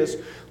stages.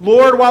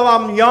 Lord, while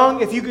I'm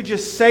young, if you could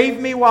just save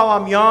me while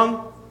I'm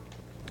young.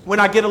 When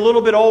I get a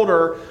little bit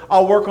older,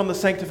 I'll work on the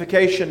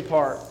sanctification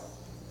part.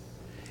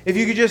 If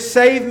you could just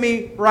save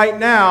me right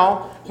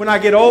now, when I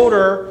get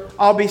older,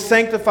 I'll be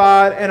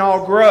sanctified and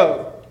I'll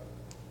grow.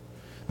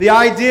 The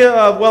idea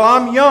of, well,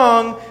 I'm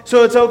young,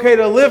 so it's okay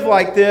to live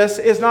like this,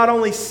 is not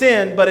only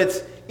sin, but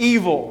it's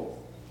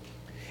evil.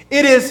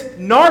 It is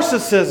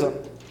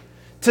narcissism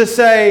to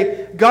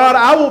say, God,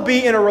 I will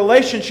be in a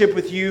relationship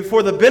with you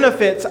for the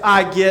benefits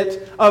I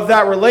get of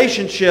that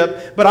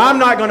relationship, but I'm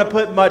not going to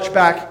put much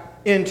back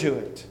into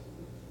it.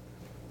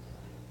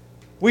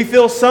 We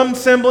feel some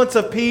semblance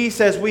of peace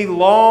as we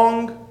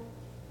long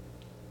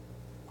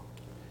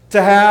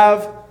to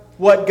have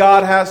what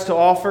God has to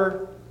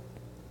offer.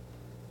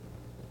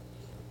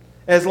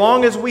 As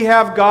long as we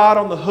have God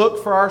on the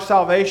hook for our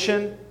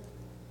salvation,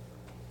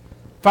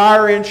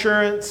 fire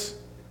insurance,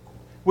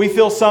 we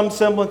feel some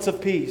semblance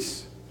of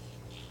peace.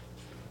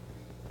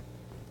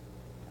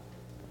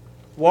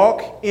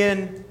 Walk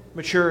in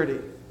maturity.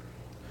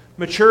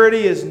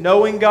 Maturity is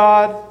knowing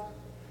God,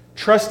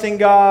 trusting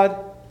God,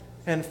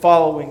 and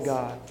following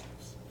God.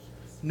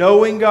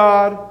 Knowing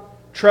God,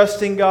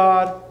 trusting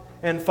God,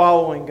 and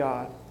following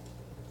God.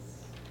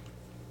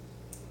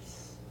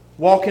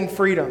 Walk in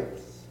freedom.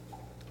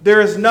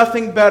 There is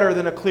nothing better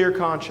than a clear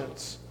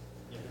conscience.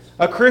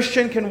 A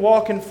Christian can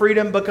walk in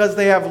freedom because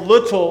they have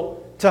little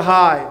to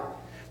hide.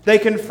 They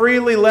can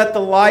freely let the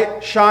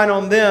light shine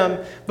on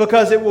them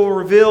because it will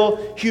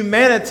reveal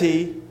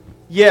humanity,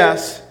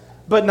 yes,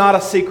 but not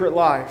a secret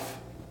life.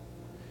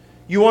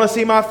 You want to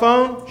see my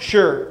phone?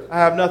 Sure, I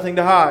have nothing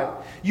to hide.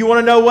 You want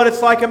to know what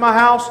it's like in my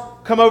house?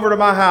 Come over to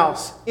my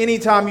house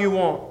anytime you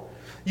want.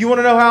 You want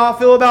to know how I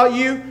feel about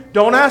you?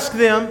 Don't ask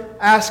them,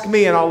 ask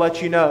me and I'll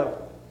let you know.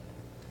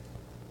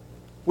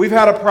 We've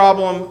had a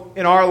problem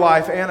in our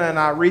life, Anna and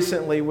I,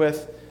 recently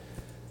with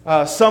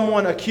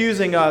someone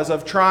accusing us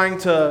of trying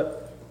to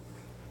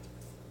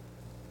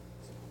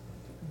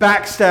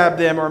backstab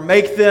them or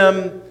make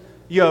them,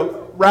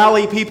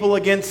 rally people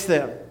against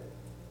them.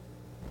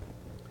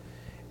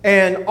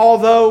 And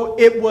although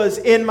it was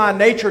in my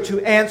nature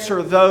to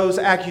answer those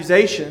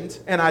accusations,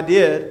 and I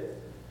did,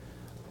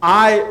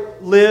 I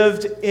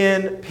lived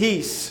in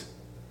peace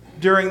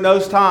during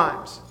those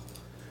times.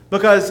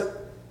 Because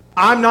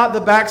I'm not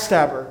the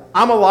backstabber.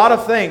 I'm a lot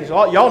of things.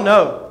 Y'all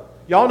know.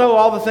 Y'all know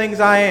all the things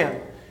I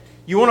am.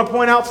 You want to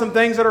point out some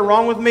things that are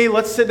wrong with me?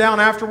 Let's sit down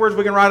afterwards.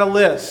 We can write a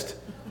list.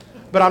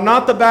 But I'm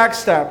not the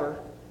backstabber.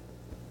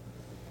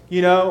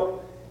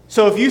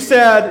 So if you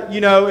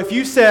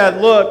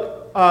said,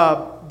 look,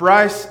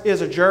 Bryce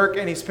is a jerk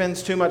and he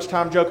spends too much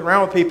time joking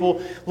around with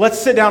people, let's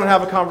sit down and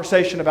have a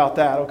conversation about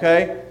that,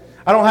 okay?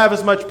 I don't have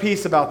as much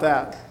peace about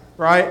that,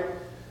 right?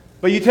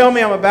 But you tell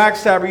me I'm a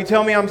backstabber, you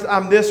tell me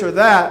I'm this or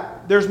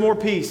that, there's more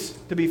peace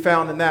to be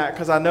found in that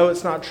because I know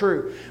it's not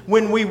true.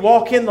 When we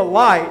walk in the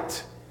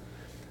light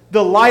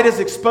is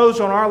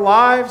exposed on our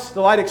lives,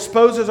 the light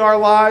exposes our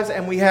lives,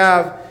 and we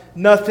have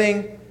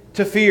nothing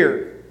to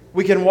fear.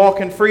 We can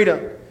walk in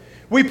freedom.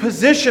 We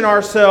position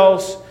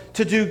ourselves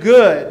to do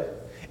good,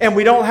 and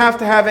we don't have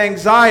to have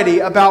anxiety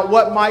about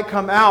what might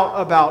come out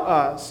about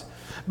us.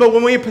 But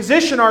when we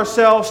position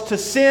ourselves to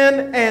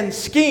sin and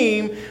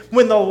scheme,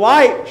 when the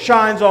light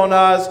shines on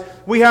us,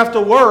 we have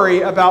to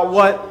worry about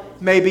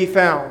what may be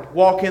found.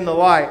 Walk in the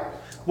light.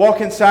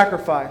 Walk in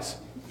sacrifice.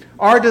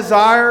 Our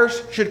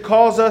desires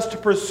cause us to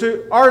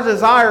pursue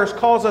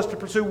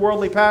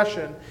worldly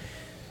passion,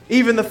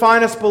 even the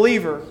finest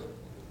believer.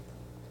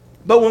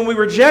 But when we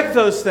reject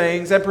those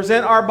things and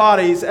present our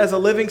bodies as a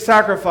living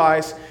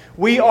sacrifice,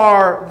 we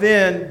are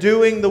then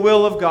doing the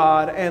will of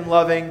God and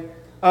loving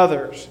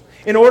others.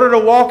 In order to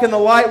walk in the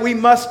light, we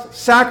must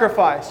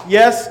sacrifice.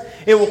 Yes,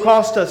 it will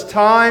cost us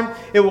time.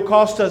 It will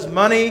cost us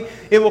money.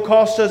 It will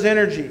cost us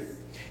energy.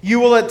 You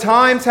will at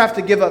times have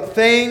to give up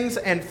things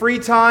and free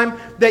time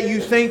that you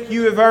think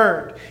you have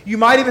earned. You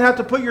might even have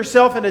to put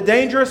yourself into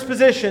dangerous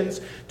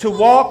positions to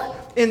walk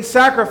in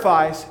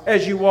sacrifice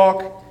as you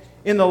walk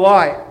in the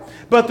light.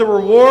 But the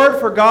reward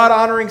for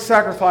God-honoring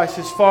sacrifice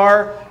is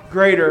far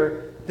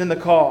greater than the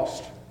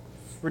cost.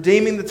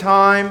 Redeeming the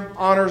time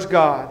honors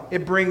God.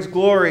 It brings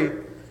glory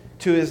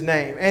to His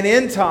name. And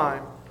in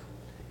time,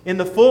 in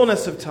the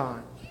fullness of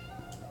time,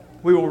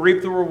 we will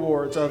reap the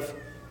rewards of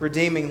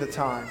redeeming the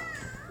time.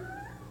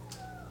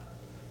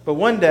 But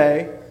one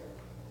day,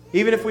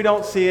 even if we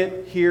don't see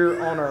it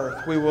here on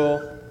earth, we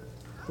will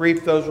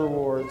reap those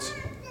rewards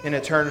in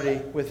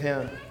eternity with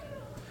Him.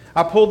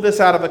 I pulled this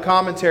out of a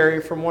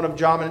commentary from one of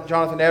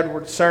Jonathan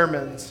Edwards'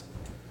 sermons.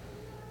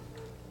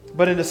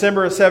 But in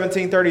December of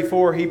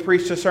 1734, he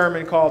preached a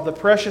sermon called The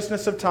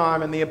Preciousness of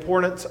Time and the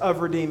Importance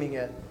of Redeeming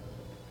It.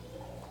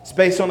 It's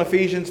based on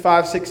Ephesians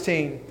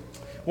 5:16.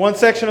 One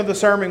section of the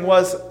sermon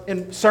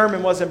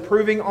was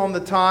improving on the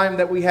time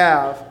that we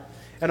have,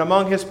 and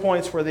among his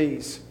points were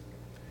these.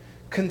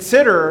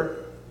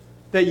 Consider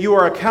that you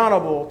are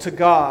accountable to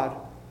God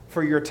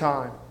for your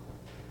time.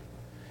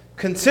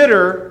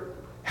 Consider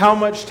how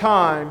much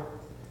time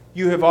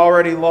you have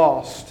already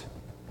lost,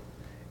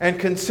 and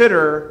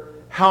consider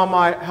how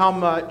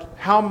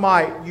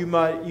you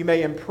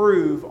may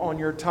improve on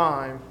your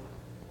time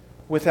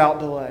without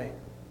delay.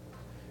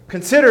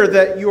 Consider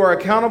that you are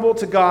accountable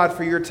to God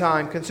for your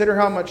time. Consider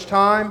how much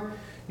time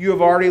you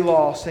have already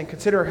lost, and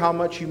consider how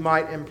much you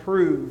might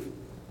improve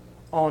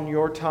on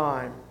your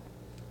time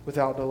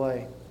without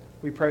delay.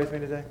 Will you pray with me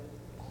today?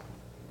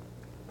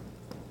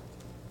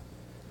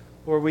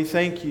 Lord, we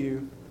thank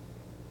you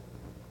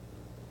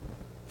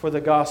for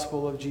the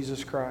gospel of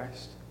Jesus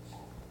Christ,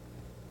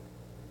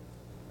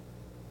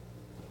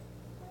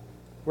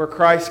 where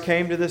Christ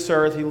came to this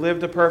earth. He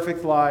lived a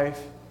perfect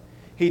life.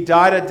 He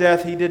died a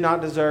death He did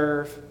not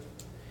deserve.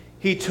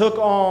 He took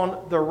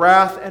on the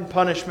wrath and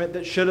punishment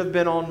that should have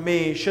been on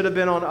me, should have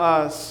been on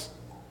us.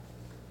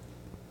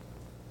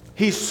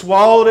 He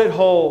swallowed it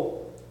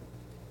whole.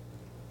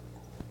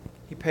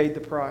 He paid the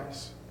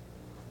price.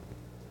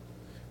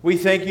 We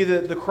thank you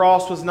that the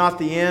cross was not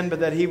the end,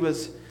 but that He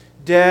was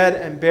dead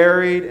and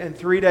buried, and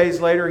 3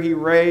 days later he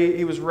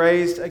was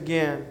raised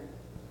again.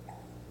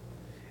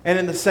 And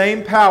in the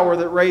same power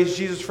that raised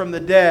Jesus from the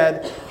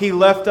dead, He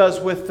left us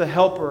with the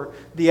Helper,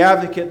 the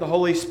Advocate, the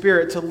Holy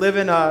Spirit, to live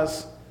in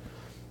us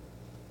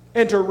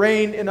and to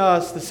reign in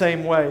us the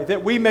same way,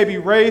 that we may be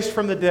raised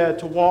from the dead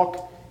to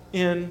walk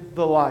in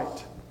the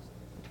light.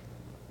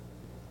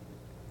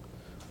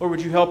 Lord,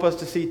 would You help us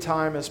to see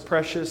time as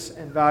precious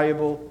and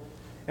valuable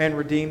and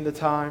redeem the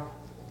time?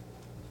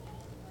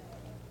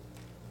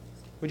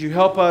 Would You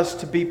help us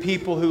to be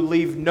people who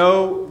leave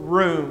no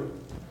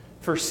room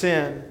for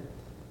sin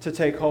to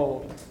take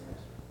hold?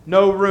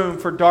 No room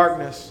for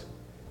darkness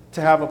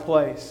to have a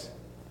place.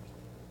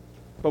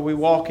 But we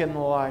walk in the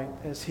light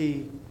as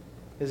He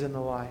is in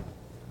the light.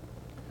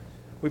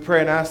 We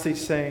pray and ask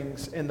these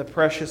things in the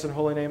precious and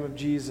holy name of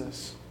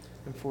Jesus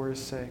and for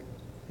His sake.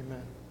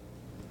 Amen.